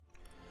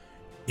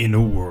In a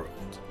world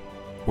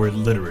where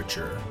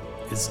literature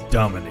is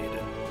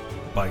dominated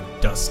by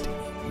dusty,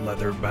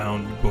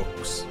 leather-bound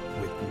books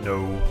with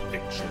no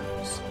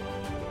pictures,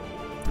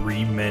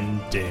 three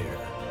men dare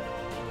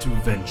to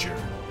venture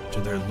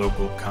to their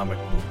local comic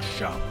book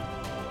shop,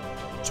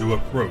 to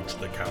approach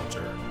the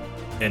counter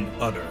and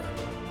utter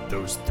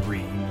those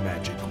three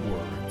magic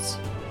words: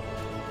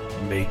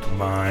 "Make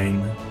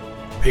mine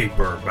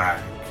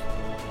paperback."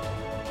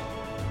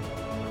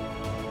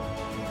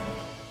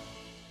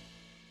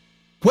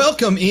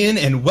 Welcome in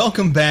and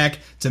welcome back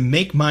to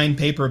Make Mine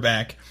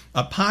Paperback,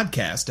 a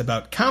podcast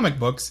about comic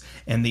books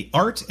and the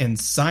art and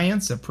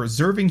science of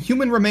preserving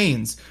human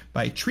remains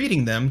by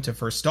treating them to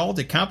forestall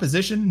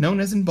decomposition known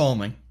as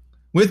embalming.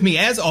 With me,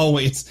 as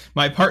always,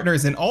 my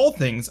partners in all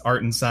things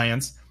art and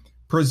science,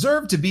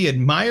 preserved to be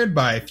admired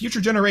by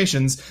future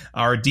generations,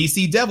 our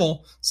DC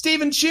Devil,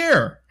 Stephen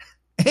Shear.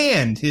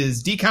 And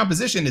his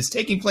decomposition is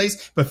taking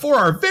place before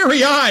our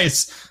very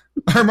eyes,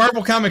 our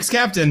Marvel Comics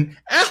captain,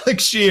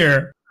 Alex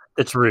Shear.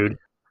 It's rude.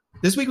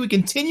 This week we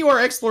continue our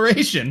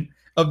exploration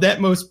of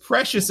that most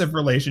precious of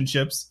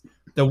relationships,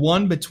 the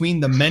one between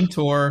the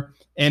mentor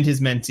and his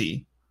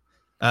mentee.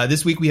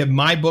 This week we have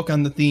my book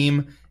on the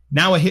theme,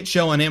 now a hit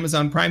show on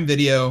Amazon Prime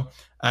Video,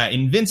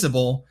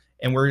 Invincible,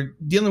 and we're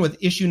dealing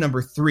with issue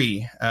number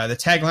 3. The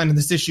tagline of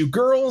this issue: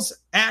 girls,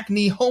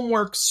 acne,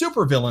 homework,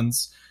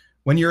 supervillains.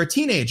 When you're a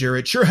teenager,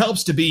 it sure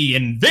helps to be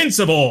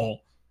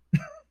invincible.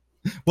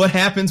 What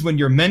happens when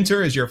your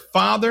mentor is your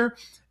father,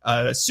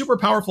 a super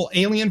powerful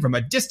alien from a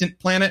distant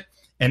planet,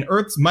 and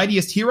Earth's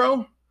mightiest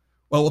hero?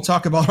 Well, we'll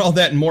talk about all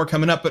that and more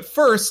coming up. But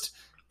first,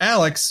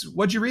 Alex,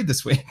 what'd you read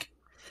this week?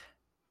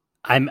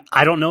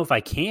 I don't know if I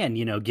can,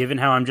 given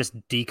how I'm just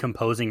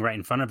decomposing right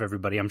in front of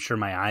everybody. I'm sure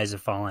my eyes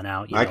have fallen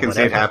out. I can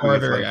see it happen before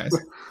very eyes.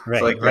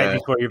 Right, like right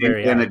before your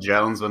very eyes. Indiana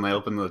Jones when they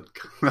open the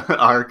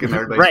ark and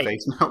everybody's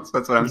face melts.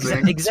 That's what I'm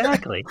saying.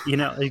 Exactly.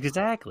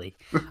 Exactly.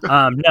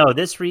 No,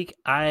 this week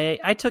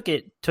I took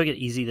it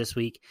easy this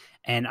week,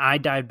 and I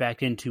dived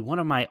back into one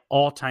of my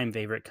all-time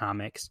favorite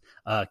comics,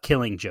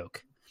 Killing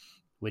Joke,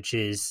 which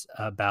is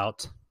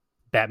about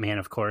Batman,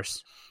 of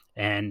course.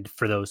 And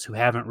for those who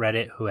haven't read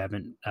it, who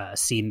haven't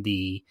seen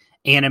the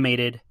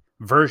animated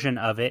version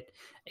of it,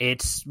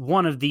 it's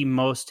one of the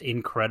most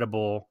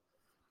incredible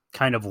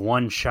kind of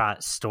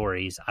one-shot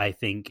stories, I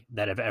think,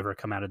 that have ever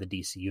come out of the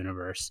DC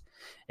universe.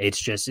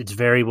 It's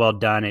very well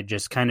done. It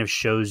just kind of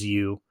shows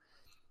you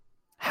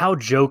how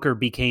Joker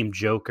became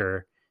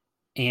Joker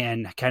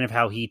and kind of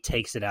how he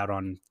takes it out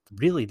on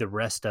really the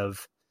rest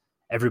of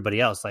everybody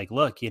else. Like,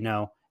 look,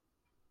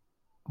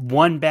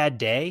 one bad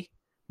day,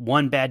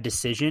 one bad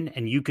decision,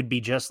 and you could be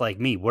just like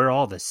me. We're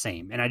all the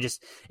same. And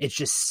it's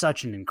just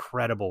such an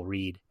incredible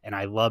read, and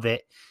I love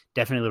it.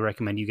 Definitely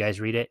recommend you guys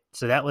read it.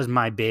 So that was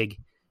my big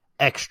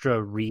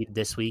extra read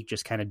this week,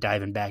 just kind of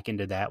diving back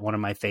into that. One of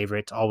my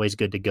favorites. Always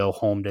good to go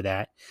home to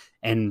that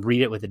and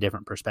read it with a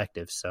different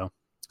perspective. So,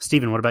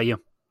 Steven, what about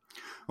you?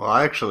 Well,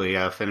 I actually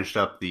finished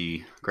up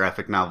the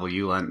graphic novel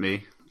you lent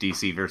me,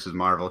 DC versus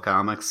Marvel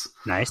Comics.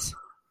 Nice.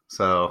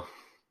 So,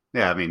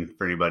 yeah, I mean,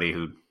 for anybody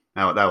who...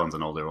 Now, that one's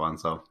an older one,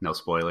 so no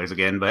spoilers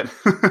again, but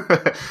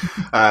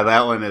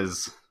that one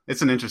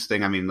it's an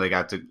interesting, they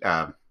got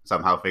to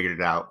somehow figured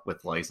it out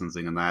with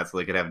licensing and that, so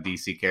they could have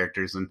DC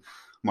characters and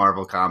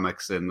Marvel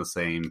Comics in the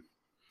same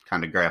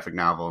kind of graphic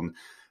novel.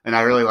 And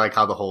I really like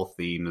how the whole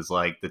theme is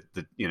like,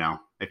 the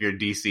if you're a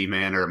DC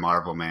man or a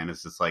Marvel man,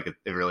 it's just like,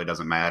 it really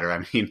doesn't matter.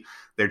 I mean,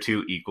 they're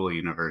two equal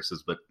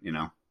universes, but,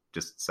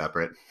 just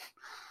separate.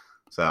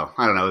 So,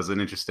 I don't know, it was an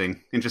interesting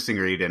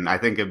read, and I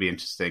think it'd be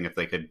interesting if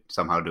they could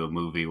somehow do a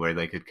movie where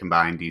they could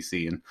combine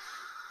DC and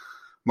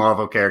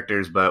Marvel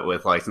characters, but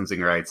with licensing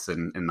rights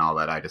and all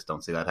that. I just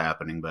don't see that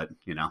happening, but,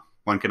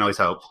 one can always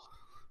hope.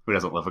 Who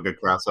doesn't love a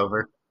good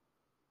crossover?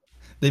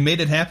 They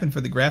made it happen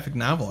for the graphic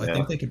novel. I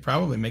think they could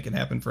probably make it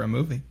happen for a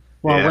movie.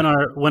 Well,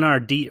 yeah. when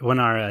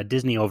our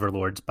Disney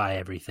overlords buy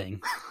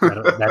everything,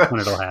 that's when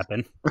it'll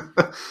happen.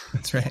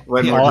 That's right.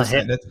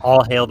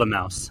 All hail the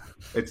mouse.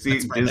 It's the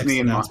Disney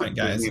announcement,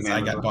 guys.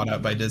 I got bought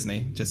out by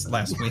Disney just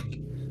last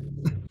week.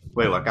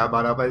 Wait, what got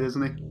bought out by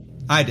Disney?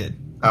 I did.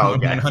 Oh,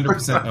 okay.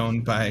 100%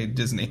 owned by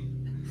Disney.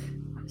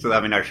 So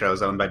that means our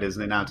show's owned by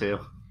Disney now too?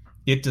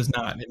 It does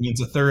not. It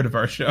means a third of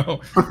our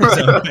show. We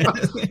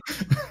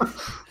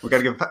got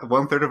to give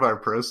 1/3 of our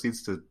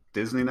proceeds to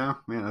Disney now?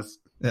 Man,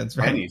 that's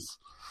right. Pennies.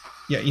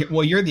 Yeah,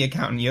 well, you're the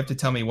accountant. You have to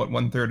tell me what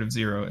 1/3 of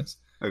 0 is.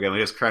 Okay, let me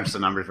just crunch the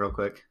numbers real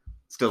quick.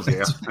 Still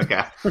 0.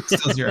 Okay.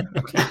 Still 0.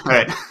 Okay. All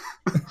right.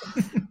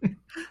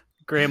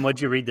 Graham,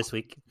 what'd you read this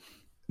week?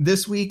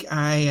 This week,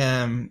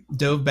 I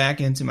dove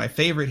back into my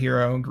favorite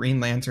hero, Green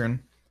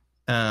Lantern,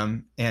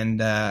 and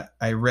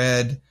I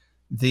read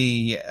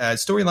the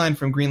storyline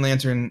from Green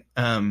Lantern,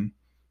 and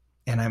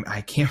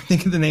I can't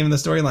think of the name of the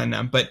storyline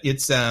now, but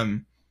it's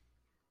the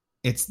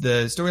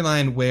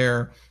storyline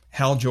where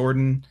Hal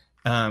Jordan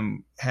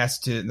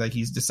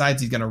he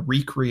decides he's going to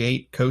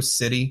recreate Coast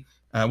City,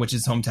 which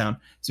is his hometown.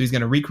 So he's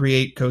going to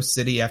recreate Coast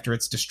City after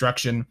its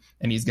destruction,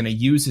 and he's going to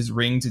use his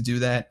ring to do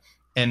that.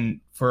 And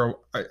for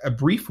a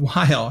brief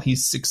while,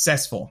 he's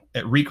successful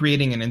at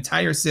recreating an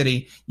entire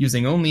city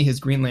using only his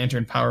Green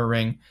Lantern power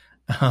ring,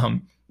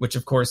 which,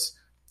 of course,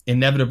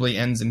 inevitably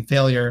ends in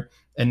failure.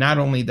 And not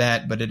only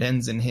that, but it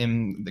ends in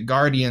him, the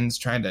Guardians,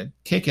 trying to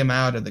kick him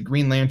out of the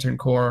Green Lantern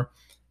Corps.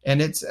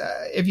 And it's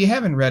if you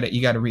haven't read it,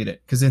 you got to read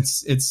it, because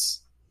it's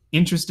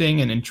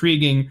interesting and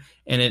intriguing,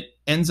 and it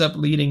ends up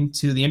leading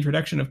to the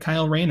introduction of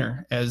Kyle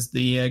Rayner as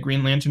the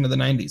Green Lantern of the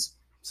 90s.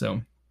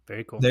 So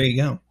very cool. There you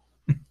go.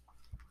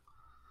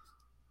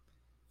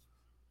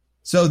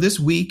 So this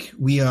week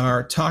we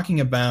are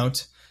talking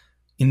about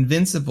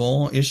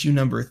Invincible, issue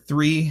number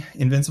 3.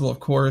 Invincible,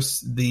 of course,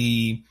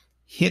 the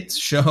hit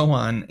show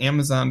on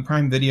Amazon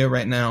Prime Video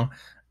right now.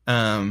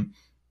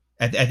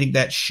 I think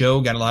that show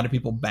got a lot of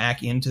people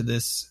back into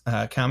this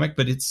comic,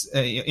 but it's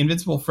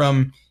Invincible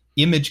from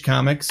Image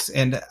Comics,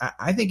 and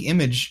I think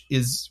Image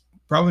is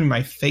probably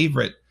my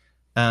favorite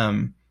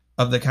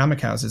of the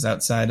comic houses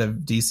outside of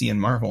DC and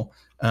Marvel.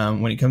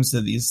 When it comes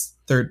to these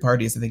third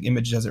parties, I think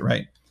Image does it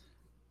right.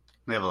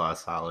 They have a lot of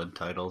solid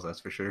titles,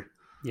 that's for sure.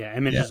 Yeah,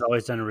 Image has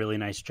always done a really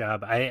nice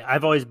job.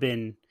 I've always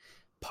been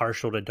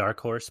partial to Dark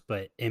Horse,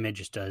 but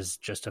Image does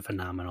just a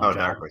phenomenal job.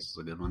 Dark Horse is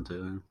a good one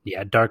too.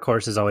 Yeah, Dark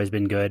Horse has always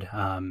been good.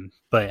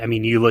 But I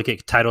mean, you look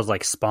at titles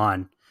like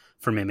Spawn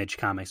from Image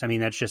Comics. I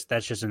mean, that's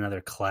just another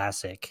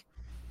classic,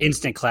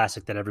 instant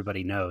classic that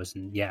everybody knows.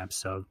 And yeah,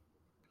 so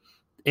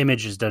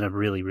Image has done a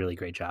really, really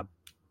great job.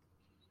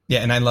 Yeah,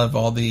 and I love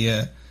all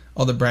the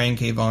Brian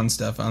K. Vaughan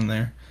stuff on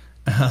there.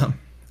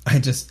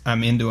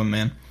 I'm into him,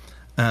 man.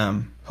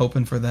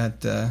 Hoping for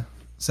that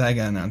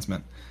Saga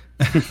announcement.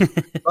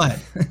 But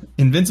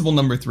Invincible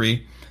number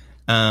 3,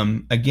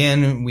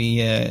 again,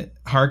 we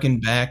harken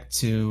back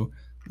to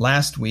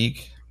last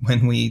week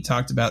when we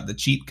talked about the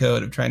cheat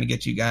code of trying to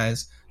get you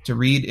guys to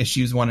read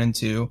issues 1 and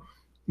 2.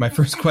 My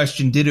first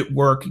question, did it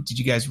work? Did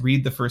you guys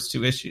read the first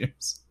 2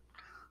 issues?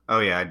 Oh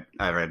yeah,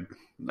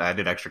 I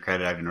did extra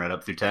credit. I even read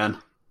up through 10.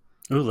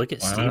 Oh, look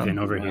at Steven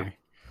over here.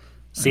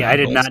 See, I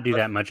did not do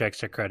that much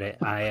extra credit.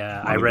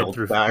 I read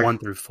through 1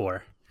 through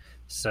 4.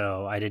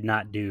 So I did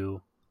not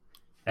do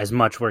as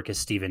much work as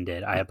Steven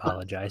did. I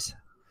apologize.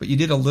 But you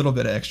did a little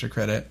bit of extra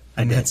credit,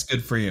 and that's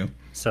good for you.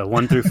 So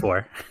 1 through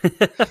 4.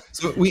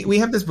 So we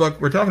have this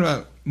book. We're talking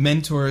about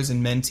mentors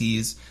and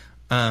mentees,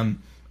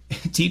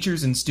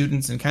 teachers and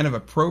students, and kind of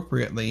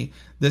appropriately,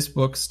 this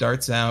book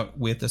starts out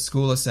with a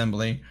school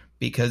assembly,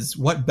 because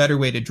what better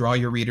way to draw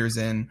your readers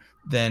in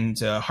than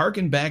to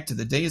harken back to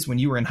the days when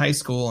you were in high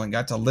school and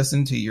got to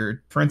listen to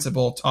your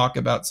principal talk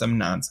about some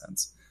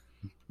nonsense.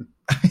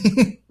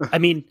 I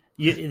mean,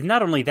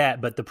 not only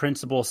that, but the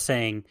principal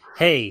saying,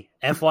 hey,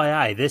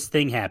 FYI, this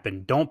thing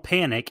happened. Don't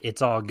panic.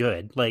 It's all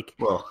good. Like,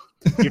 well,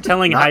 you're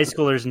telling high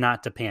schoolers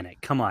not to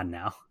panic. Come on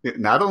now.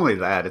 Not only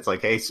that, it's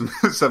like, hey,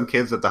 some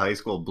kids at the high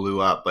school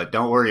blew up, but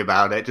don't worry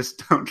about it.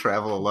 Just don't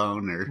travel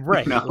alone. Or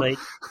right. You know? Like,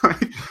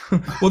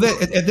 well,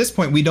 at this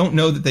point, we don't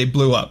know that they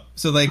blew up.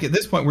 So, like, at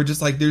this point, we're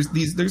just like, there's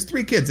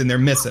 3 kids and they're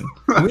missing.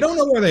 And we don't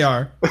know where they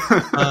are,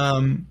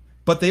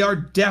 but they are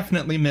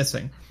definitely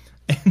missing.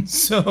 And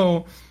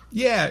so,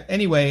 yeah.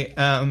 Anyway,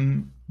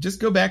 just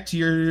go back to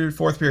your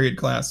 4th period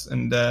class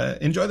and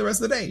enjoy the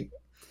rest of the day.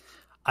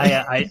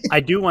 I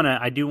do want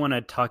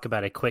to talk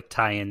about a quick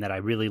tie-in that I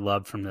really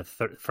loved from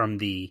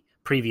the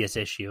previous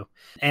issue,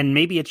 and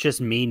maybe it's just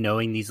me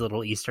knowing these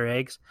little Easter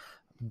eggs.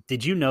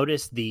 Did you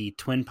notice the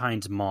Twin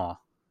Pines Mall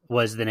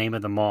was the name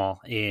of the mall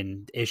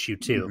in issue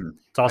 2? Mm-hmm.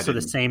 It's also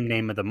the same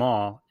name of the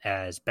mall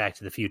as Back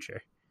to the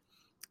Future.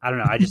 I don't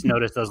know. I just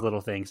noticed those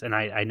little things, and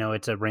I know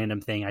it's a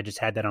random thing. I just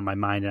had that on my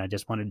mind, and I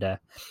just wanted to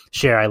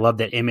share. I love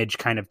that Image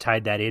kind of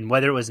tied that in,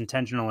 whether it was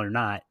intentional or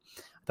not.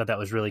 I thought that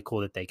was really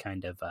cool that they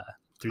kind of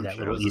threw that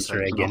little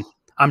Easter egg in.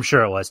 I'm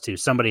sure it was too.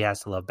 Somebody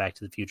has to love Back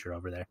to the Future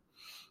over there.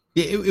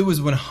 It was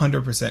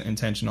 100%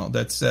 intentional.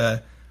 That's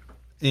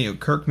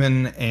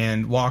Kirkman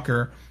and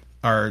Walker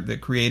are the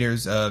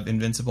creators of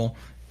Invincible,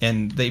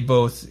 and they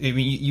both. I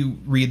mean, you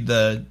read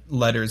the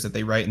letters that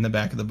they write in the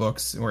back of the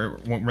books, or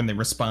when they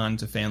respond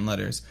to fan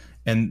letters,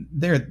 and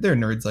they're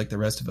nerds like the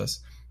rest of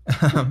us.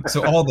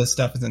 So all this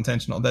stuff is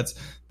intentional. That's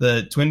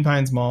the Twin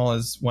Pines Mall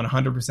is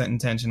 100%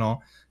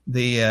 intentional.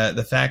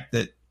 The fact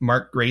that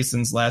Mark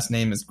Grayson's last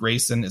name is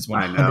Grayson is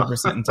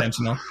 100%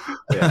 intentional.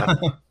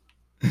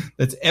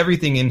 That's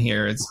everything in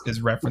here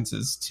is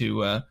references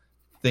to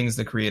things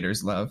the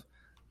creators love,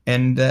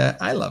 and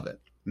I love it.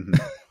 Mm-hmm.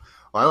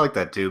 Well, I like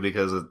that too,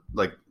 because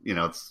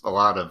it's a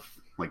lot of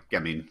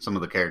some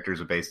of the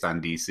characters are based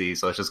on DC,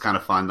 so it's just kind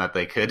of fun that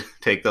they could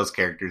take those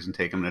characters and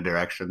take them in a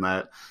direction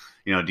that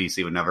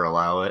DC would never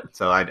allow it.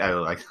 So I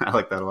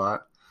like that a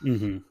lot.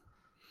 Mm-hmm.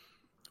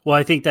 Well,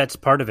 I think that's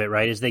part of it,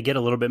 right? Is they get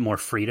a little bit more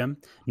freedom,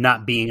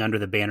 not being under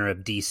the banner of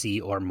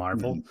DC or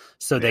Marvel. Mm-hmm.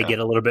 So they get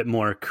a little bit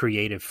more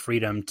creative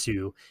freedom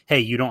to, hey,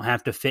 you don't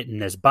have to fit in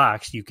this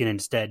box. You can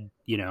instead,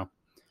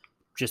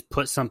 just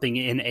put something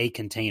in a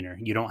container.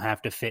 You don't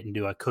have to fit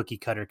into a cookie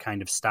cutter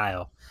kind of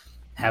style.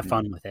 Have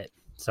fun with it.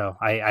 So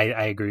I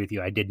agree with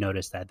you. I did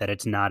notice that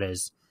it's not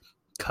as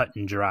cut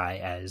and dry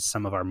as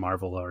some of our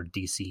Marvel or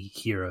DC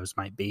heroes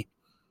might be.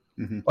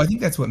 Mhm. Well, I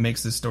think that's what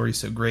makes this story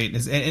so great.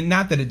 And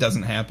not that it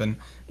doesn't happen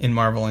in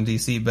Marvel and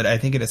DC, but I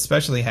think it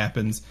especially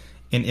happens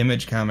in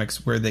Image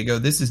Comics, where they go,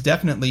 this is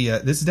definitely a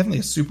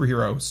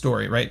superhero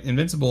story, right?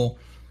 Invincible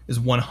is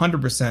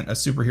 100% a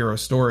superhero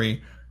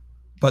story,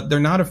 but they're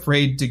not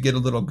afraid to get a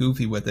little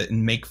goofy with it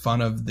and make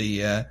fun of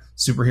the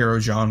superhero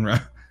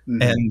genre.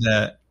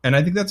 Mhm. And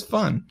I think that's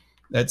fun.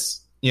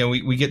 That's,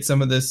 we get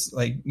some of this,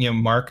 like,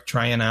 Mark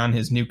trying on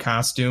his new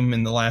costume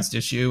in the last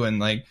issue and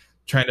like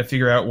trying to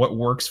figure out what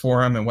works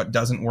for him and what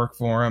doesn't work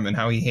for him and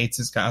how he hates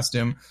his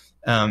costume.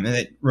 And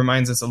it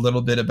reminds us a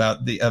little bit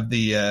about the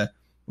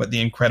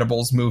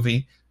Incredibles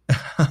movie,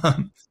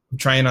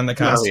 trying on the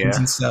costumes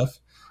and stuff.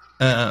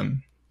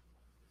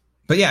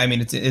 But yeah, I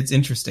mean, it's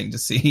interesting to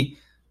see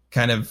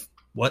kind of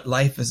what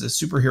life as a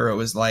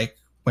superhero is like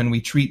when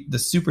we treat the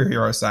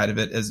superhero side of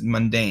it as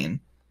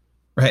mundane,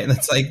 right? And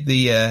it's like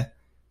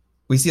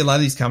we see a lot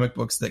of these comic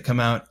books that come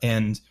out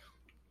and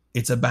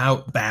it's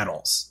about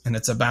battles and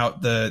it's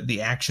about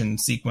the action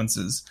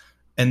sequences.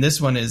 And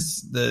this one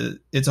is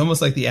it's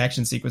almost like the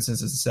action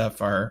sequences and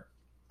stuff are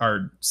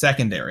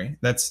secondary.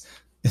 This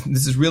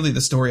is really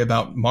the story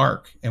about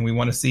Mark, and we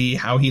want to see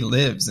how he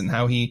lives and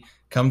how he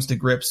comes to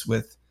grips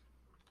with,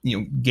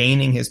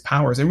 gaining his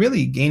powers, and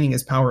really gaining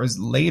his powers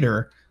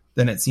later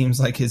than it seems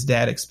like his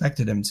dad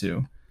expected him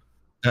to.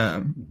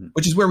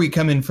 Which is where we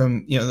come in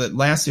from. The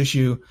last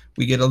issue,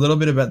 we get a little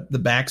bit about the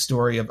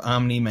backstory of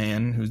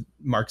Omni-Man, who's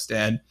Mark's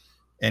dad,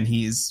 and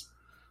he's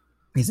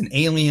an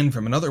alien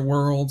from another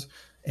world,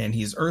 and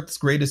he's Earth's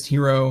greatest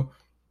hero,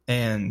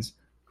 and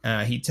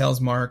he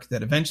tells Mark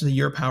that eventually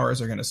your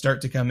powers are going to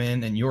start to come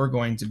in, and you're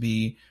going to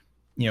be,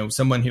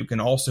 someone who can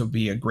also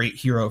be a great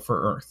hero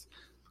for Earth.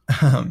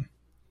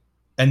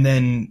 And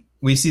then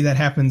we see that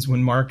happens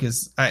when Mark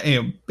is,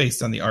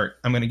 based on the art,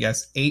 I'm going to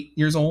guess 8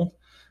 years old.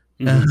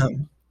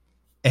 Mm-hmm.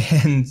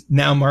 And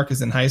now Mark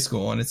is in high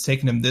school, and it's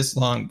taken him this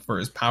long for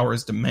his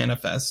powers to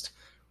manifest.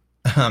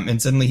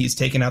 And suddenly he's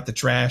taking out the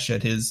trash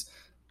at his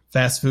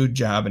fast food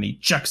job, and he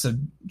chucks a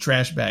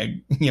trash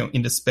bag,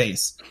 into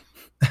space,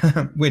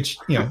 which,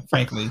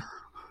 frankly,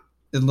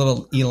 a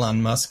little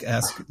Elon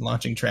Musk-esque,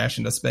 launching trash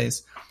into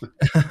space.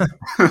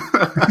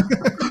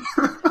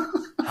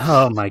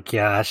 Oh my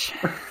gosh.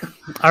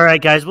 All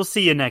right, guys, we'll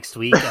see you next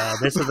week.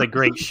 This is a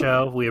great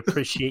show. We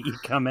appreciate you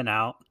coming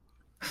out.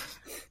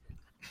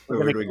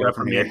 Where do we go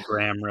from here?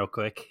 Graham, real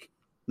quick.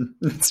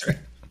 That's right.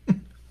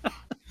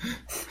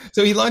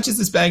 So he launches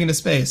this bag into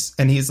space,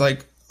 and he's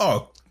like,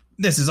 "Oh,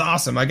 this is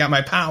awesome! I got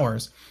my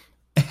powers."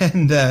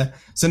 And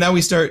so now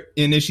we start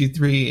in issue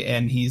 3,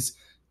 and he's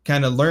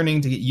kind of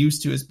learning to get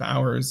used to his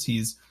powers.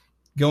 He's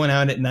going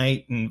out at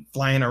night and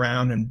flying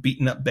around and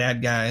beating up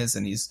bad guys,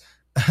 and he's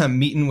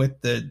meeting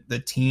with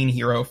the teen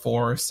hero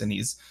force, and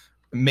he's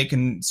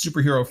making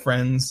superhero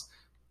friends.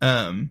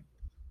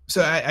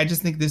 So I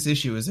just think this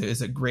issue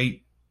is a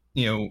great,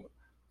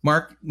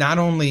 Mark not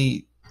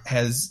only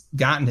has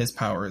gotten his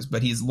powers,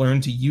 but he's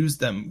learned to use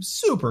them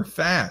super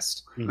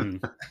fast.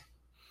 Mm-hmm.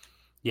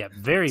 Yeah,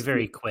 very,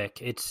 very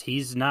quick.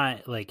 He's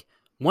not like,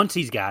 once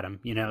he's got him,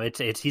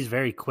 he's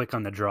very quick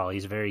on the draw.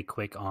 He's very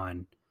quick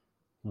on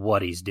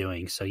what he's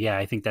doing. So yeah,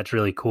 I think that's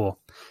really cool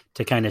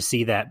to kind of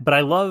see that. But I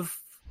love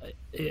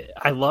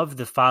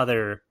the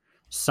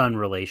father-son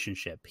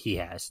relationship he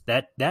has.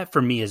 That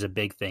for me is a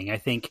big thing. I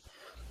think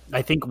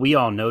we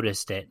all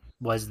noticed it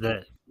was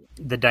the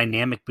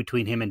dynamic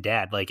between him and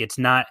dad. Like, it's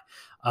not,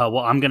 well,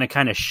 I'm going to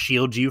kind of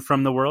shield you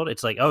from the world.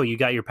 It's like, oh, you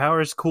got your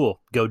powers? Cool.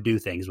 Go do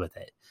things with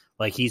it.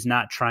 Like, he's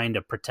not trying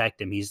to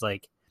protect him. He's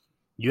like,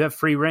 you have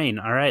free reign.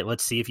 All right,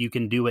 let's see if you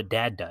can do what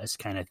dad does,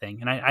 kind of thing.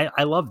 And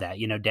I love that.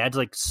 Dad's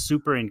like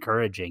super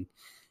encouraging.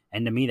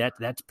 And to me,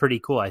 that's pretty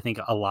cool. I think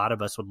a lot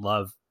of us would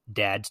love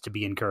dads to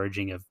be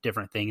encouraging of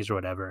different things or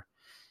whatever.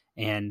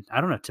 And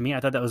I don't know, to me, I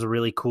thought that was a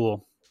really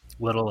cool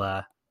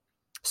little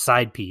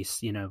side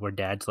piece, where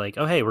dad's like,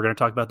 oh, hey, we're going to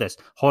talk about this.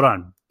 Hold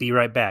on. Be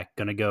right back.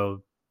 Going to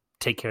go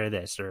take care of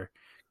this, or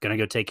going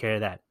to go take care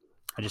of that.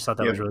 I just thought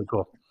that was really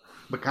cool.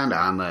 But kind of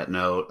on that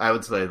note, I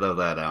would say, though,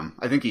 that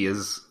I think he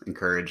is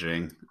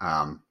encouraging.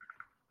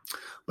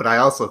 But I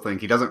also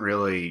think he doesn't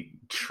really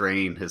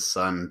train his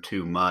son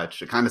too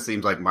much. It kind of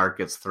seems like Mark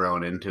gets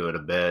thrown into it a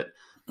bit.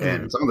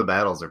 And some of the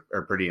battles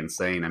are pretty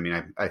insane. I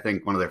mean, I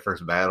think one of their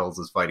first battles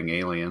is fighting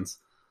aliens.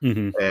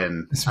 Mm-hmm.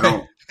 And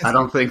I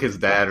don't think his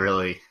dad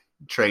really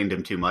trained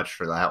him too much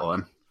for that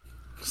one.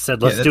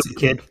 Said, let's do it,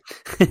 kid.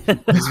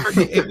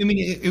 I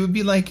mean, it would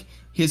be like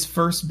his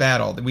first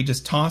battle that we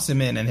just toss him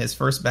in, and his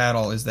first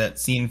battle is that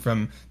scene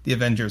from the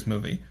Avengers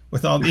movie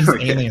with all these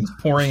aliens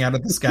pouring out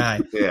of the sky.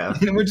 Yeah.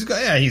 And we're just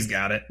going, yeah, he's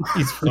got it.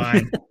 He's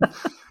fine.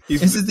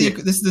 This is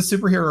the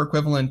superhero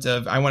equivalent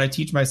of, I want to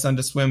teach my son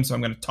to swim, so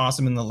I'm going to toss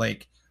him in the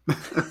lake.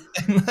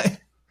 And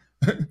like,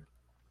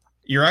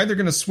 you're either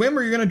going to swim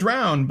or you're going to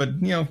drown,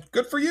 but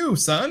good for you,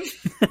 son.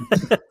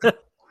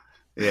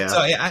 Yeah. So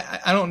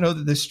I don't know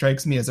that this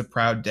strikes me as a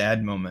proud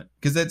dad moment,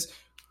 because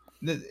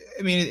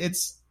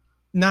it's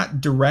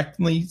not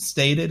directly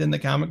stated in the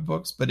comic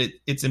books, but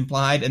it's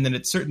implied, and then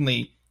it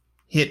certainly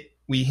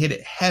we hit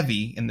it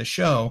heavy in the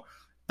show.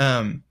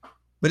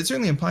 but it's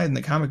certainly implied in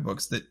the comic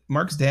books that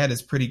Mark's dad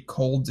is pretty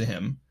cold to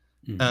him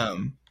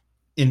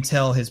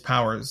until his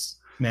powers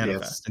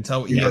manifest,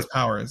 until he has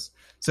powers.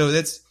 So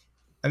it's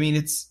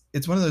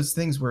one of those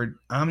things where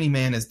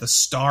Omni-Man is the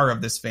star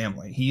of this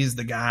family. He is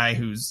the guy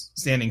who's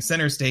standing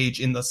center stage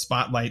in the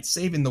spotlight,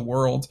 saving the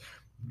world,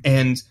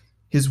 and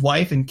his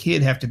wife and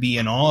kid have to be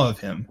in awe of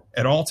him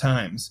at all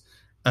times.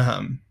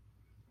 And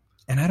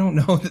I don't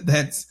know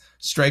that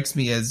strikes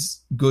me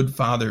as good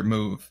father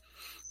move.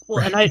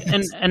 Well, right?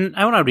 and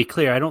I want to be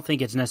clear. I don't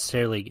think it's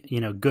necessarily,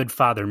 good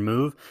father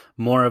move.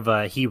 More of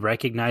a, he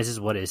recognizes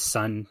what his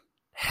son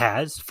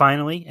has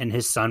finally, and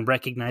his son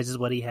recognizes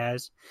what he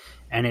has.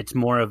 And it's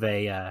more of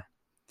a,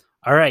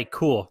 all right,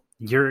 cool.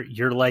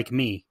 You're like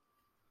me.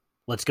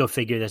 Let's go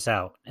figure this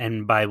out.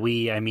 And by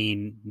we, I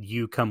mean,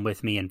 you come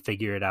with me and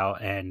figure it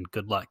out and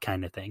good luck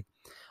kind of thing.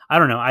 I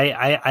don't know.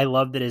 I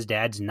love that his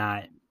dad's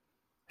not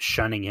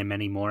shunning him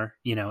anymore.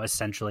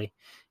 Essentially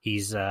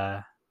he's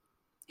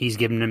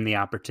given him the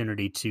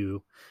opportunity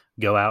to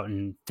go out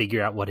and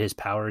figure out what his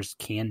powers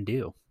can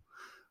do.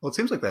 Well, it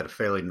seems like they had a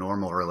fairly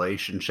normal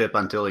relationship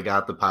until he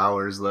got the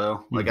powers,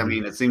 though. Like,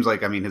 it seems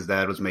like, his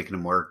dad was making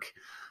him work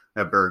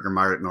at Burger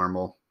Mart,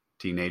 normal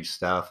teenage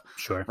stuff.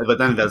 Sure. But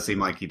then it does seem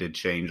like he did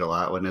change a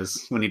lot when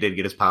he did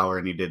get his power,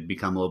 and he did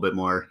become a little bit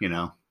more,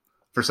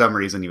 for some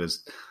reason he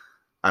was,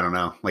 I don't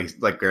know,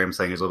 like Graham's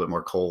saying, he was a little bit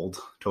more cold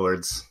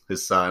towards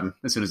his son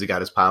as soon as he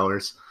got his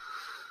powers.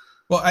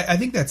 Well, I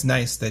think that's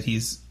nice that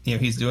he's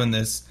doing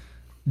this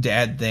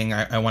dad thing.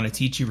 I want to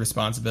teach you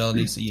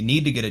responsibility. So you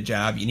need to get a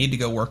job. You need to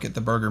go work at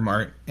the Burger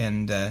Mart,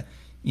 and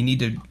you need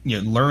to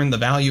learn the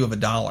value of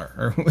 $1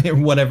 or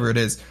whatever it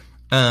is.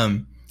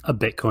 A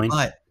Bitcoin.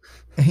 But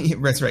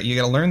that's right. You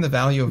got to learn the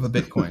value of a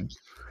Bitcoin.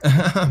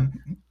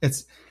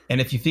 And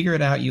if you figure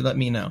it out, you let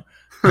me know.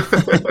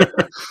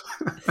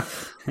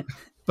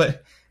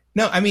 But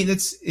no,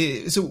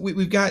 so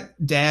we've got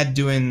dad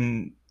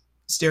doing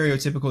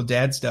stereotypical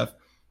dad stuff,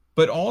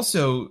 but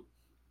also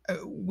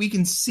we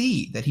can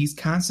see that he's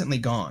constantly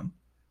gone,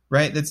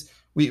 right?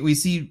 We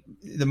see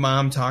the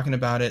mom talking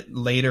about it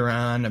later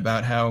on,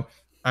 about how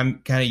I'm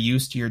kind of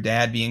used to your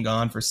dad being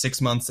gone for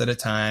 6 months at a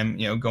time,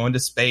 going to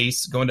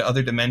space, going to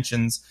other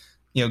dimensions,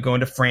 going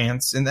to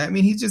France. And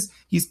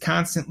he's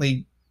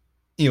constantly,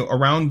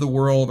 around the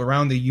world,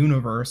 around the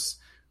universe,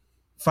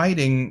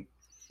 fighting,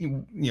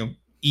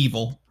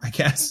 evil, I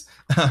guess,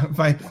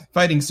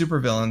 fighting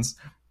supervillains.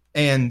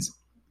 And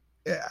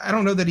I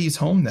don't know that he's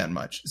home that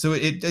much. So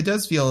it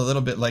does feel a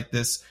little bit like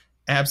this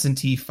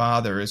absentee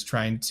father is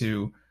trying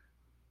to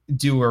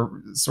do a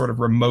sort of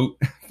remote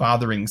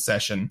fathering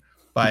session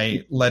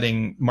by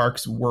letting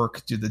Mark's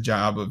work do the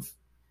job of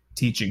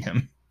teaching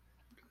him.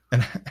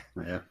 And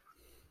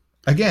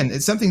again,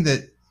 it's something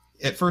that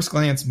at first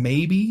glance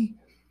maybe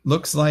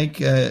looks like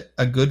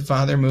a good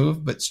father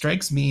move, but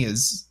strikes me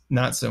as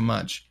not so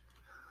much.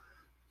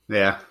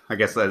 Yeah, I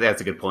guess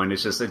that's a good point.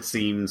 It's just, it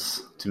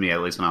seems to me,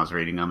 at least when I was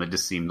reading them, it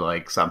just seemed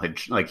like something,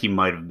 like he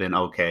might have been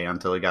okay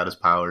until he got his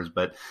powers.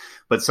 But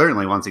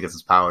certainly once he gets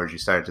his powers, you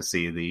start to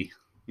see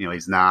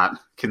he's not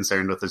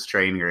concerned with his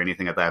training or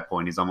anything at that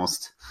point. He's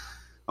almost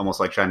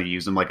like trying to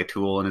use him like a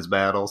tool in his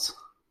battles,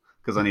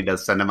 because then he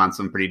does send him on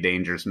some pretty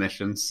dangerous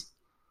missions.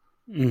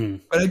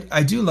 But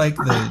I do like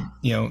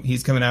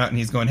he's coming out and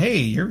he's going, hey,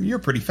 you're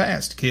pretty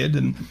fast, kid.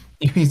 And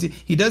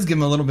he does give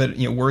him a little bit,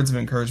 words of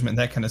encouragement,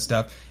 that kind of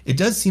stuff. It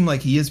does seem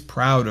like he is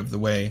proud of the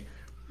way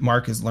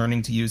Mark is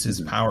learning to use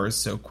his powers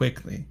so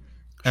quickly.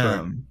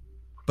 Sure.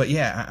 But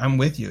yeah, I'm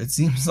with you. It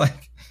seems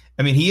like,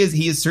 he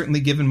is certainly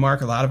given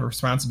Mark a lot of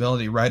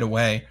responsibility right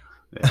away.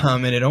 Yeah.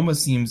 And it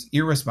almost seems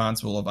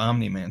irresponsible of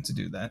Omni-Man to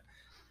do that.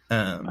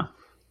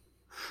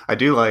 I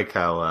do like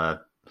how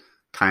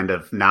kind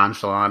of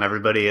nonchalant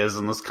everybody is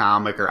in this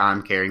comic, or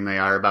uncaring they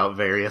are about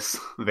various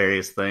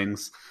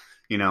things.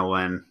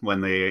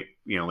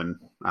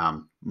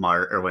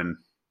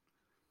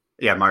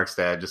 Mark's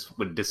dad just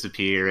would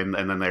disappear, and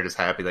then they're just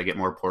happy they get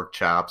more pork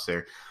chops,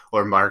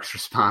 or Mark's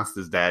response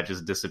to his dad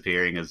just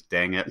disappearing is,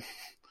 dang it.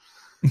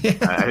 Yeah.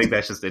 I think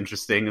that's just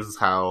interesting, is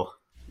how,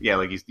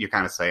 like you're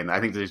kind of saying, I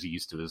think they're just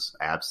used to his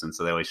absence,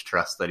 so they always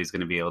trust that he's going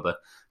to be able to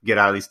get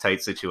out of these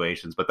tight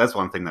situations. But that's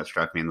one thing that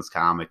struck me in this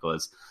comic,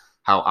 was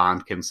how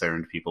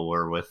unconcerned people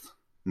were with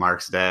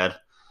Mark's dad.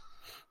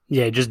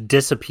 Yeah, it just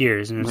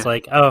disappears, and it's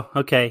like, oh,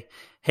 okay.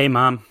 Hey,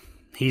 Mom,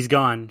 he's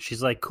gone.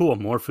 She's like, cool,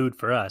 more food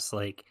for us.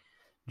 Like,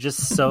 just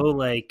so,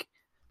 like,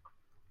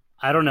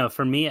 I don't know.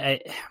 For me,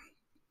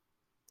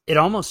 it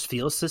almost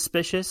feels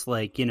suspicious.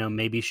 Like,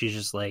 maybe she's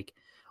just like,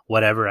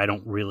 whatever, I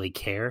don't really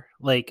care.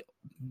 Like,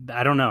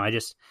 I don't know. I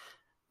guess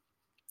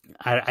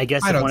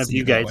if one of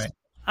you guys,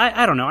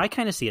 I don't know. I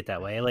kind of see it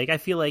that way. Like, I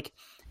feel like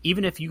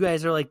even if you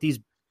guys are like these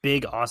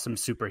big, awesome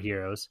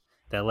superheroes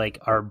that like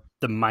are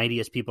the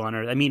mightiest people on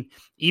earth.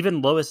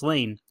 Even Lois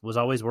Lane was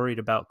always worried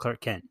about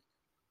Clark Kent.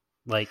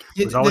 Like,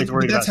 was always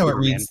worried about how it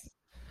reads.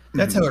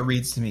 That's how it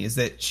reads to me, is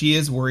that she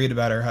is worried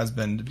about her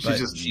husband, but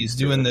she's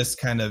doing this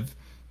kind of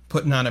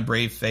putting on a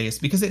brave face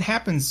because it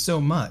happens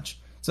so much.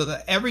 So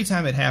that every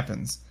time it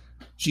happens,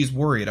 she's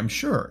worried, I'm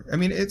sure. I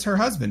mean, it's her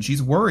husband.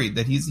 She's worried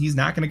that he's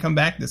not going to come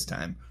back this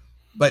time.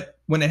 But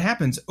when it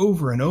happens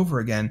over and over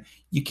again,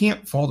 you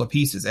can't fall to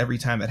pieces every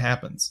time it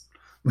happens,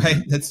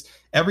 right? That's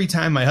every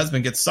time my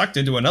husband gets sucked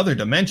into another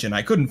dimension,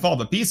 I couldn't fall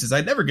to pieces.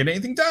 I'd never get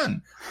anything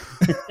done.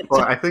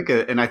 Well, I think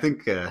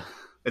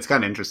it's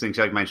kind of interesting.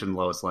 She mentioned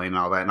Lois Lane and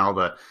all that, and all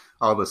the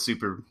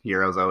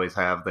superheroes always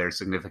have their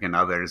significant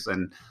others,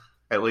 and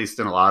at least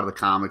in a lot of the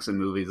comics and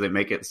movies, they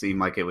make it seem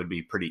like it would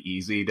be pretty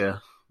easy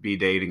to be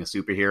dating a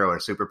superhero or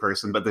a super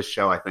person. But this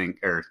show, I think,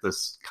 or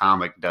this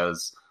comic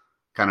does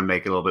kind of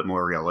make it a little bit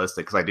more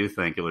realistic, because I do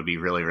think it would be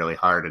really, really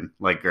hard. And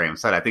like Graham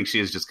said, I think she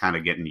is just kind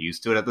of getting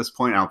used to it at this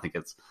point. I don't think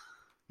it's,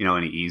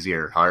 any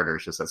easier or harder.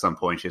 It's just at some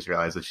point she's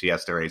realized that she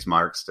has to raise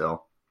Mark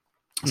still.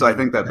 So I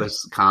think that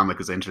this comic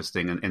is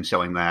interesting in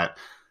showing that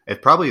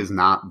it probably is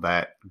not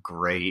that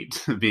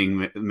great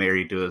being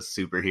married to a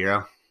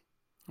superhero.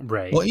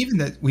 Right. Well, even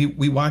that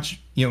we watch,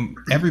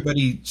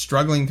 everybody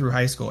struggling through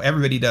high school.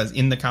 Everybody does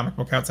in the comic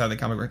book, outside the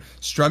comic book,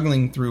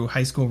 struggling through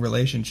high school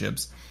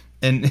relationships.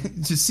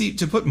 And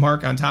to put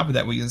Mark on top of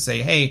that, we can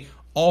say, hey,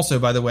 also,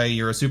 by the way,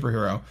 you're a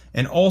superhero.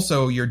 And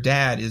also your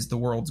dad is the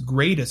world's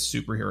greatest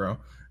superhero.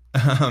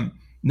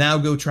 Now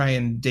go try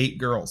and date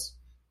girls.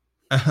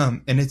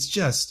 And it's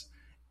just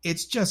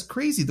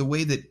crazy the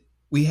way that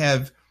we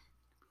have,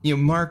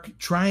 Mark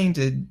trying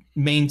to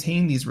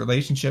maintain these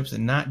relationships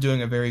and not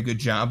doing a very good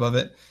job of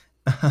it.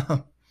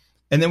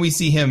 And then we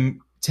see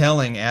him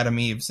telling Adam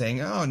Eve,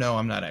 saying, oh, no,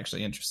 I'm not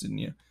actually interested in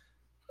you.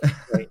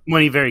 Right.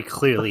 When he very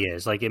clearly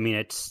is.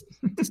 It's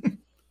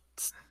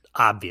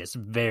obvious,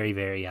 very,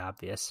 very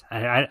obvious.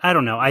 I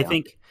don't know. I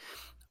think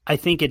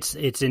it's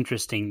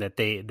interesting that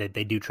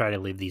they do try to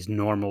live these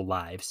normal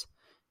lives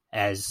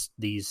as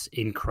these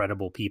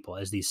incredible people,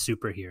 as these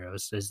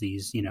superheroes, as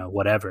these,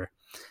 whatever.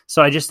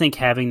 So I just think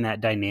having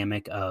that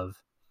dynamic of,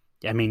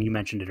 you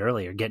mentioned it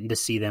earlier, getting to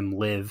see them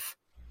live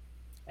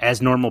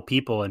as normal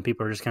people, and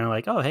people are just kind of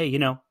like, oh, hey,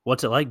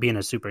 what's it like being a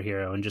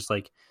superhero? And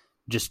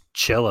just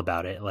chill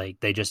about it.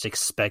 Like, they just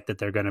expect that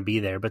they're going to be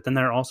there, but then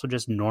they're also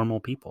just normal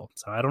people.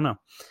 So I don't know.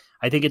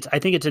 I think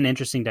it's an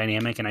interesting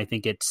dynamic. And I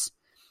think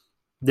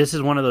this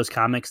is one of those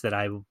comics that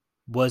I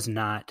was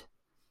not,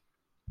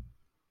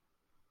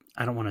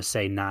 I don't want to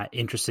say not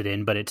interested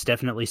in, but it's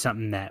definitely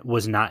something that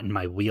was not in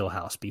my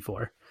wheelhouse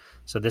before.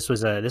 So this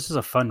was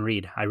a fun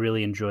read. I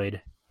really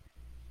enjoyed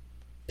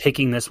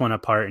picking this one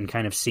apart and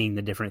kind of seeing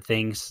the different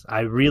things.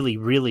 I really,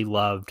 really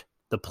loved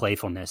the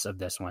playfulness of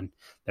this one.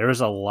 There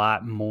was a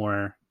lot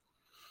more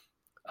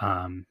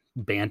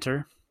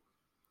banter,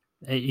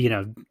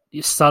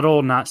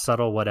 subtle, not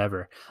subtle,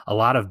 whatever. A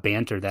lot of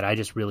banter that I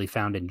just really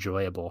found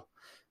enjoyable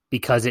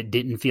because it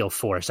didn't feel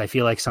forced. I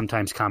feel like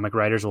sometimes comic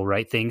writers will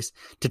write things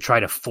to try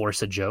to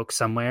force a joke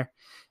somewhere.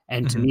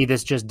 And to me,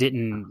 this just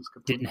didn't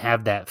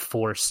have that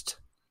forced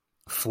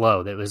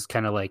flow. That was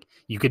kind of like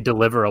you could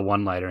deliver a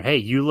one-liner. Hey,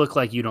 you look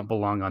like you don't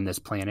belong on this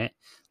planet.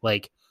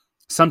 Like,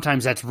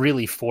 sometimes that's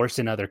really forced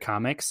in other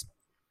comics.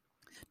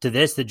 To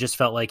this, that just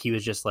felt like he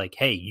was just like,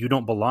 hey, you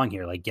don't belong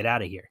here. Like, get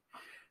out of here.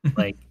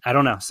 Like, I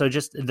don't know. So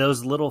just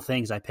those little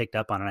things I picked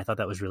up on, and I thought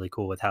that was really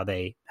cool with how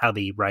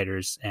the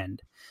writers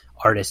and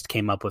artists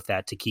came up with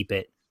that to keep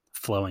it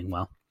flowing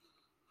well.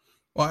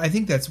 Well, I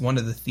think that's one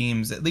of the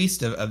themes, at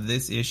least of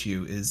this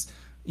issue, is,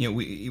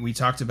 we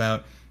talked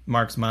about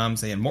Mark's mom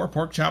saying, more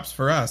pork chops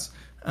for us.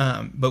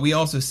 But we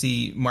also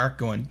see Mark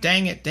going,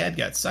 dang it, Dad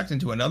got sucked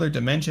into another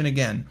dimension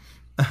again.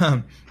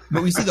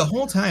 But we see the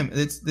whole time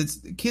it's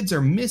kids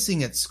are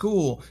missing at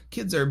school.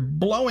 Kids are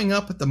blowing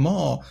up at the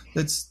mall.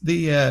 That's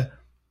the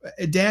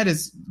Dad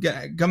is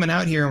coming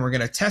out here, and we're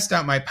going to test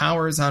out my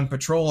powers on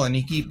patrol. And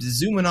he keeps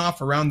zooming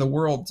off around the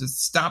world to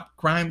stop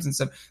crimes and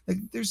stuff. Like,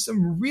 there's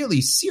some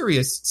really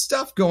serious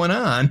stuff going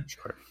on.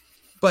 Sure.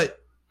 But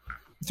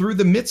through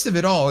the midst of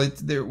it all,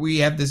 we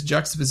have this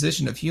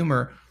juxtaposition of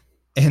humor.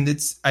 And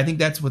I think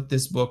that's what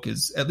this book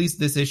is, at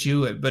least this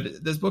issue,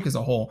 but this book as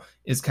a whole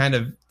is kind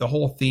of, the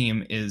whole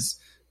theme is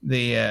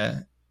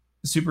the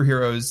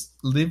superheroes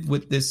live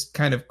with this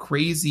kind of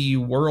crazy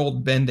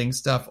world bending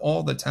stuff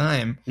all the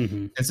time.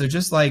 Mm-hmm. And so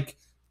just like,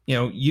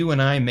 you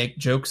and I make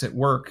jokes at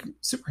work,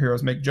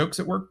 superheroes make jokes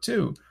at work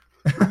too.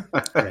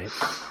 Right.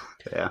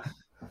 Yeah.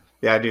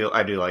 I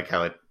do like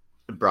how it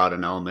brought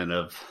an element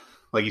of,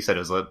 like you said,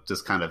 it was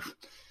just kind of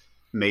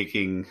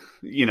making,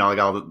 like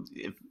all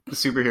the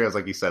superheroes,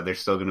 like you said, they're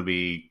still going to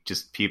be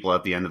just people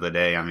at the end of the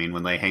day. I mean,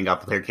 when they hang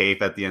up their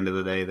cape at the end of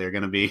the day, they're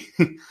going to be,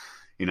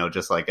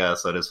 just like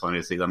us. So it is funny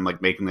to see them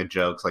like making the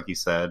jokes, like you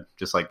said,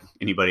 just like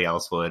anybody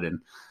else would.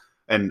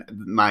 And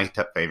my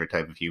favorite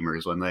type of humor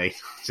is when they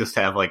just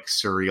have like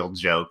surreal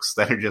jokes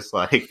that are just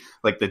like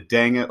the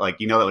dang it, like,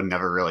 that would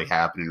never really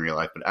happen in real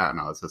life. But I don't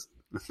know. It's just,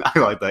 I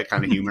like that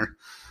kind of humor.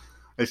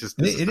 It's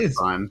just, it is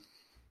fun.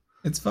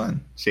 It's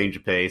fun. Change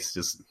of pace,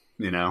 just,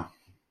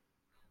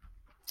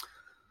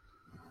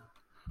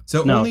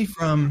 So no.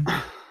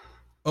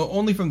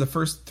 only from the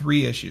first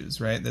 3 issues,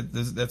 right?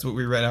 That's what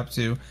we read up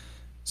to.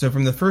 So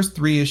from the first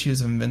 3 issues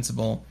of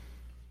Invincible,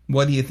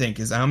 what do you think?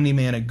 Is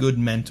Omni-Man a good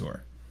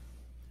mentor?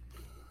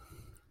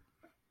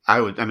 I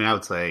would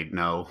say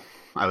no.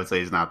 I would say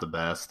he's not the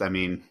best. I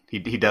mean, he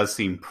does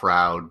seem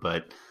proud,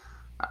 but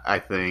I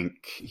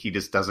think he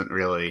just hasn't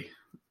really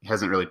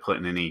put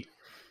in any,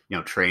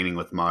 training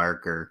with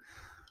Mark or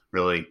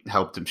really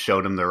helped him,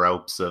 showed him the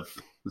ropes of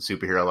the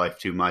superhero life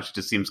too much. It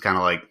just seems kind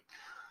of like,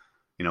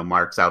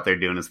 Mark's out there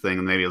doing his thing,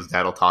 and maybe his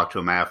dad will talk to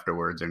him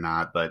afterwards or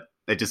not, but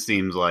it just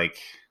seems like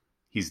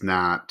he's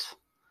not.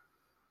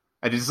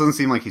 It just doesn't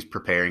seem like he's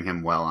preparing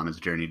him well on his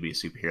journey to be a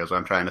superhero. So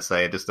I'm trying to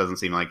say, it just doesn't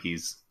seem like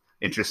he's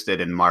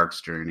interested in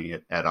Mark's journey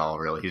at all,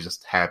 really. He's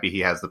just happy he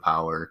has the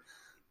power,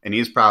 and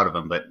he's proud of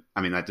him, but,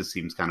 I mean, that just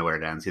seems kind of where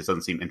it ends. He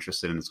doesn't seem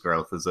interested in his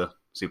growth as a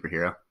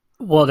superhero.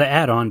 Well, to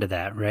add on to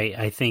that, right,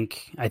 I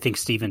think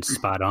Steven's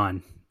spot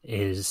on.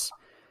 Is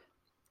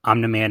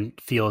Omni-Man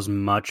feels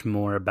much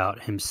more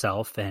about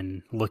himself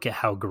and look at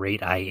how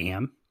great I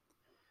am.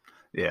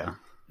 Yeah.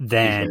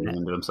 Than he's very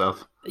into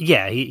himself.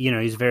 Yeah,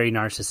 he's very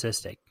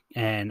narcissistic.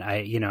 And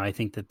I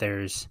think that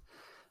there's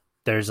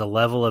a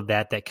level of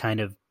that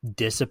kind of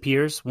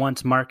disappears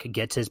once Mark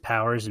gets his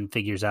powers and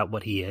figures out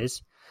what he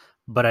is.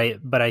 But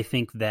I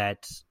think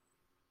that,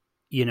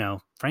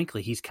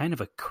 frankly, he's kind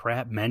of a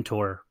crap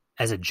mentor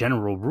as a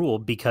general rule,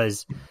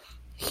 because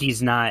he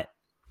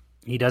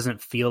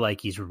doesn't feel like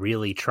he's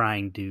really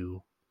trying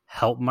to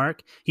help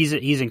Mark. He's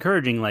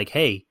encouraging, like,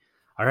 hey,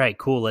 all right,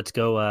 cool, let's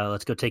go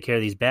take care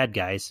of these bad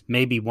guys.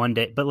 Maybe one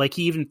day, but like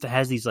he even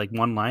has these like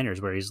one-liners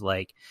where he's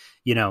like,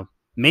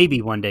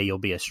 maybe one day you'll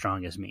be as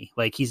strong as me.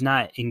 Like, he's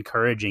not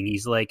encouraging.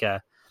 He's like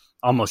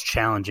almost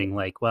challenging,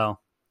 like,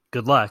 well,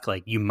 good luck.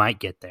 Like, you might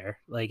get there.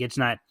 Like, it's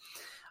not,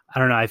 I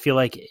don't know. I feel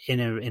like in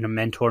a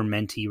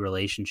mentor-mentee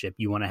relationship,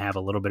 you want to have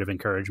a little bit of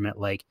encouragement.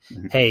 Like,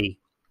 hey,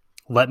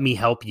 let me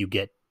help you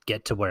get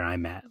to where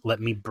I'm at. Let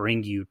me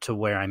bring you to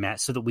where I'm at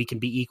so that we can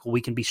be equal.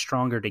 We can be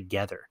stronger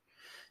together.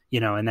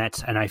 And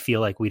I feel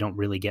like we don't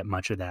really get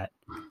much of that.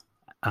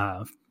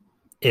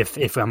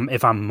 If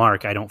I'm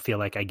Mark, I don't feel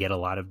like I get a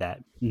lot of that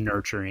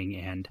nurturing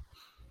and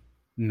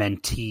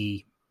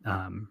mentee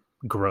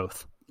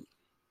growth.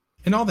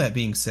 And all that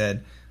being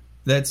said,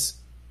 that's,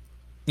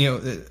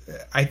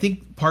 I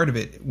think part of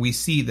it, we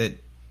see that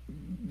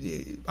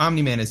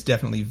Omni-Man is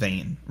definitely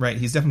vain, right?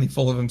 He's definitely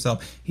full of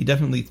himself. He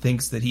definitely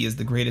thinks that he is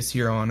the greatest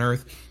hero on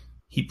Earth.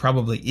 He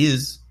probably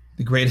is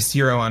the greatest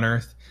hero on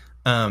Earth.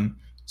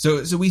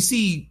 So we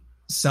see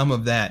some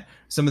of that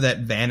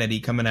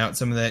vanity coming out,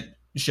 some of that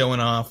showing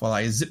off while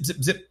I zip,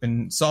 zip, zip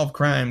and solve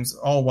crimes,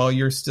 all while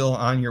you're still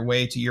on your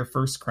way to your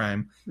first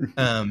crime.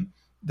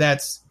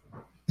 That's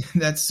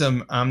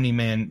some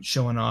Omni-Man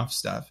showing off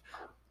stuff.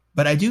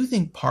 But I do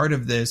think part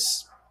of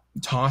this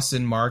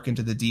tossing Mark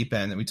into the deep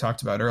end that we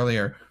talked about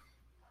earlier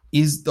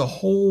is the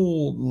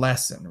whole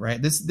lesson,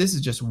 right? This is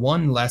just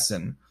one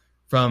lesson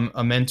from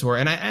a mentor.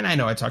 And I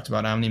know I talked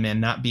about Omni-Man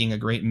not being a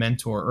great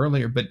mentor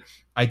earlier, but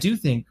I do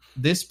think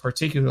this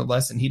particular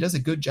lesson, he does a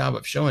good job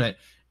of showing it.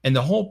 And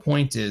the whole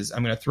point is,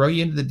 I'm going to throw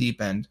you into the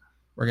deep end.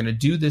 We're going to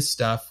do this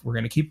stuff. We're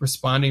going to keep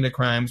responding to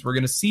crimes. We're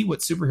going to see what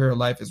superhero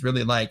life is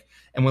really like.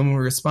 And when we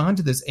respond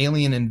to this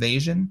alien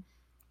invasion,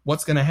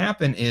 what's going to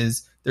happen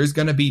is there's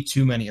going to be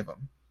too many of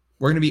them.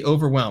 We're going to be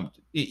overwhelmed.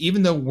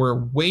 Even though we're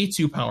way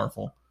too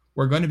powerful,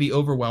 we're going to be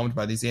overwhelmed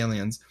by these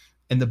aliens.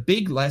 And the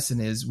big lesson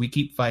is we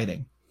keep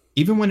fighting.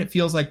 Even when it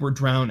feels like we're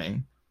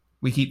drowning,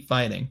 we keep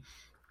fighting.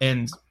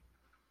 And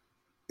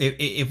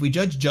if we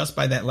judge just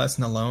by that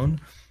lesson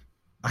alone,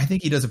 I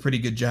think he does a pretty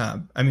good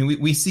job. I mean,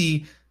 we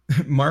see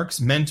Mark's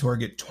mentor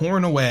get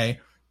torn away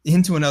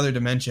into another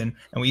dimension,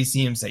 and we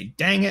see him say,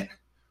 dang it,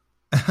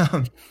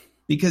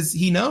 because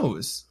he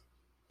knows.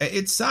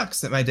 It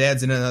sucks that my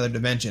dad's in another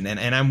dimension,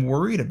 and I'm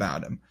worried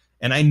about him.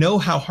 And I know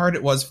how hard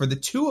it was for the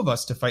two of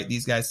us to fight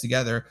these guys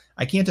together.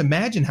 I can't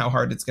imagine how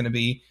hard it's going to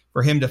be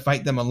for him to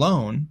fight them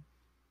alone.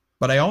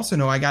 But I also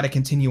know I got to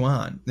continue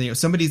on.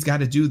 Somebody's got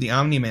to do the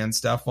Omni-Man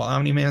stuff while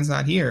Omni-Man's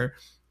not here,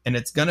 and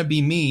it's going to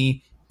be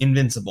me,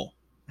 Invincible.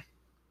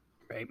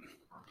 Right.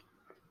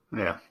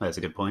 Yeah, that's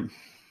a good point.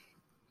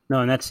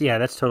 No, and that's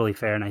totally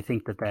fair. And I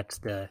think that's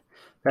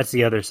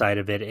the other side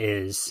of it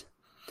is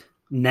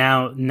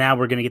now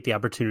we're going to get the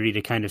opportunity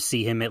to kind of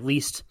see him, at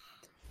least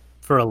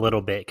for a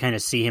little bit, kind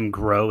of see him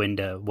grow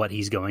into what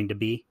he's going to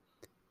be.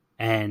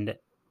 And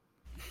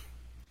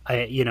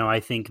I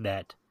think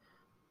that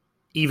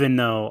even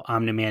though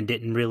Omni-Man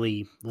didn't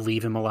really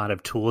leave him a lot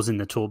of tools in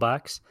the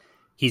toolbox,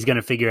 he's going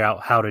to figure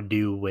out how to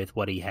do with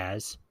what he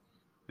has.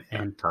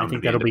 Yeah, and I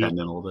think that'll be a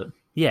little bit.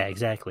 Yeah,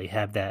 exactly.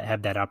 Have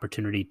that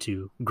opportunity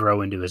to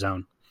grow into his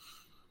own.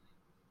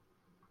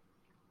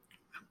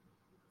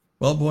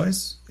 Well,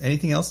 boys,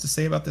 anything else to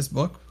say about this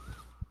book?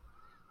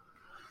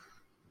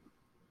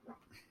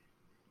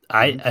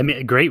 I mean,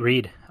 a great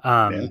read.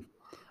 I'm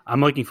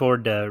looking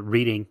forward to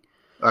reading.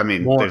 I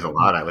mean, more. There's a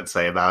lot I would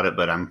say about it,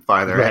 but I'm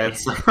farther ahead.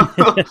 So.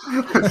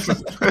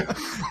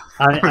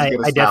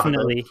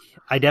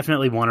 I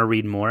definitely want to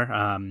read more.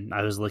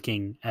 I was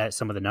looking at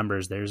some of the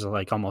numbers. There's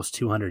like almost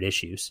 200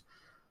 issues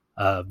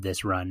of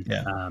this run.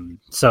 Yeah.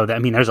 So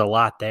there's a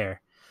lot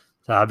there.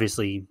 So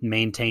obviously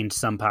maintained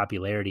some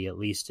popularity, at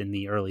least in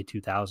the early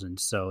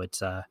 2000s. So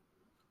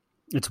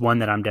it's one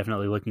that I'm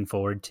definitely looking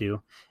forward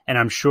to. And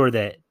I'm sure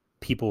that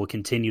people will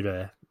continue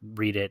to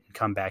read it and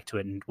come back to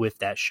it, and with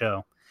that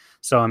show.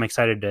 So I'm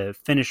excited to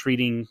finish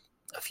reading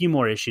a few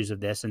more issues of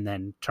this and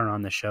then turn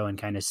on the show and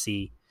kind of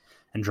see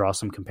and draw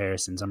some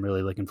comparisons. I'm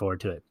really looking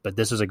forward to it. But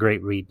this was a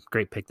great read,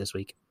 great pick this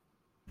week.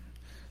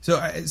 So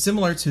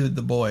similar to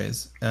The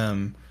Boys,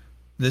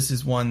 this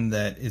is one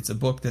that it's a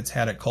book that's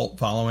had a cult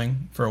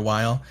following for a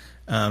while.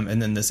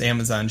 And then this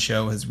Amazon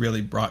show has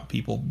really brought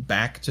people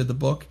back to the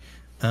book.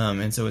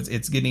 And so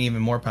it's getting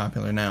even more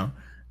popular now.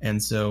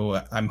 And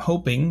so I'm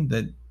hoping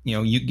that,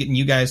 getting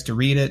you guys to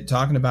read it,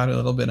 talking about it a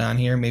little bit on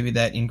here, maybe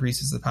that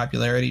increases the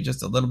popularity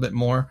just a little bit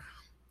more.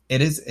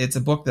 It's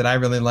a book that I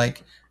really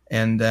like.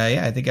 And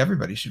I think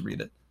everybody should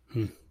read it.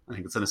 I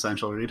think it's an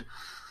essential read.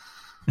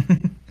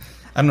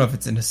 I don't know if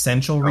it's an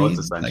essential read.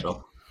 It's essential.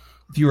 Like,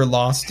 if you were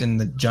lost in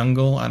the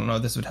jungle, I don't know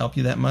if this would help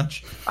you that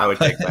much. I would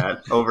take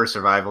that over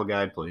Survival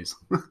Guide, please.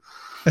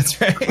 That's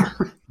right.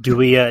 Do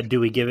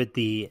we give it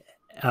the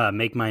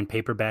Make Mine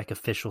paperback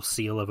official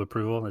seal of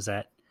approval? Is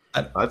that?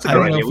 That's a I good don't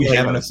know idea. if we should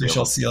have an a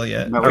official seal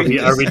yet. No,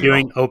 Are we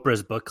doing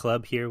Oprah's book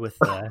club here with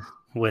I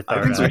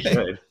our think we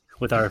should.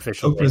 with our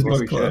official Oprah's label?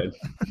 book club?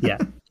 Yeah.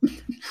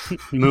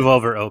 Move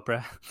over,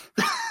 Oprah.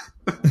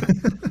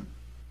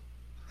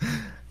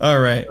 All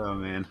right. Oh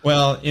man.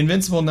 Well,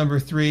 Invincible number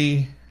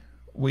 3,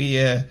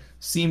 we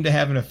seem to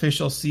have an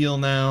official seal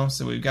now.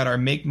 So we've got our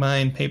Make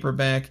Mine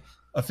paperback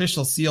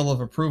official seal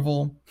of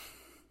approval,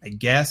 I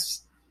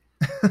guess.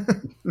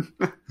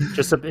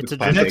 It's a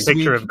Next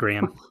picture week. of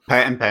Graham.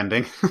 Patent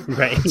pending.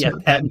 Right. Yeah.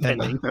 Patent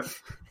pending.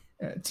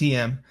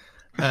 TM.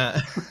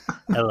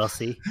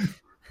 LLC.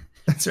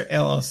 That's right.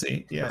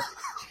 LLC. Yeah.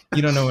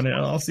 You don't know what an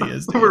LLC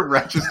is, do you? We're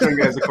registering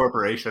as a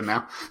corporation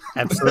now.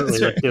 Absolutely.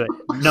 That's Let's do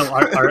it. No,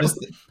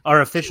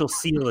 our official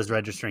seal is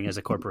registering as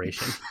a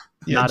corporation.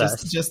 Yeah, Not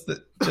just, us. just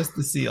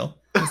the seal.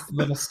 Just the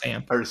little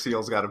stamp. Our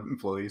seal's got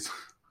employees.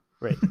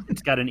 Right.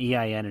 It's got an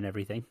EIN and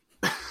everything.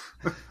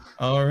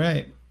 All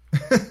right.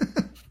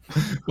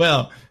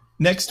 Well,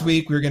 next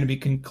week we're going to be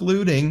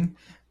concluding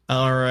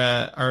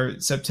our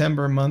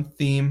September month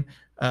theme.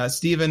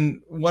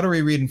 Stephen, what are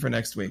we reading for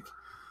next week?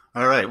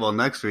 All right. Well,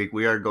 next week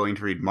we are going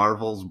to read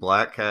Marvel's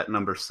Black Cat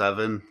number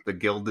 7, The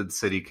Gilded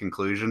City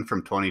Conclusion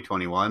from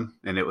 2021,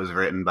 and it was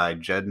written by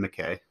Jed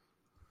McKay.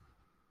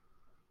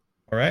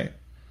 All right.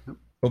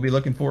 We'll be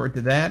looking forward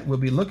to that. We'll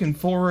be looking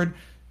forward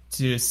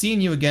to seeing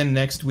you again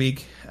next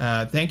week.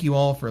 Thank you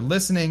all for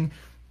listening.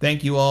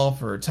 Thank you all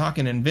for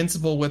talking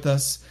Invincible with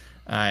us.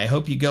 I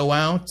hope you go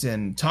out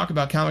and talk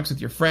about comics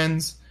with your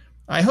friends.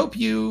 I hope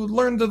you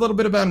learned a little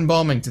bit about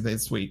embalming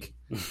this week.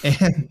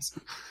 And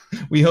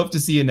we hope to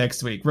see you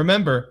next week.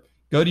 Remember,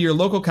 go to your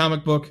local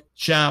comic book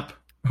shop,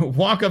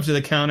 walk up to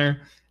the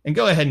counter, and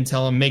go ahead and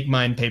tell them, Make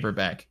Mine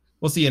paperback.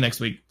 We'll see you next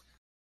week.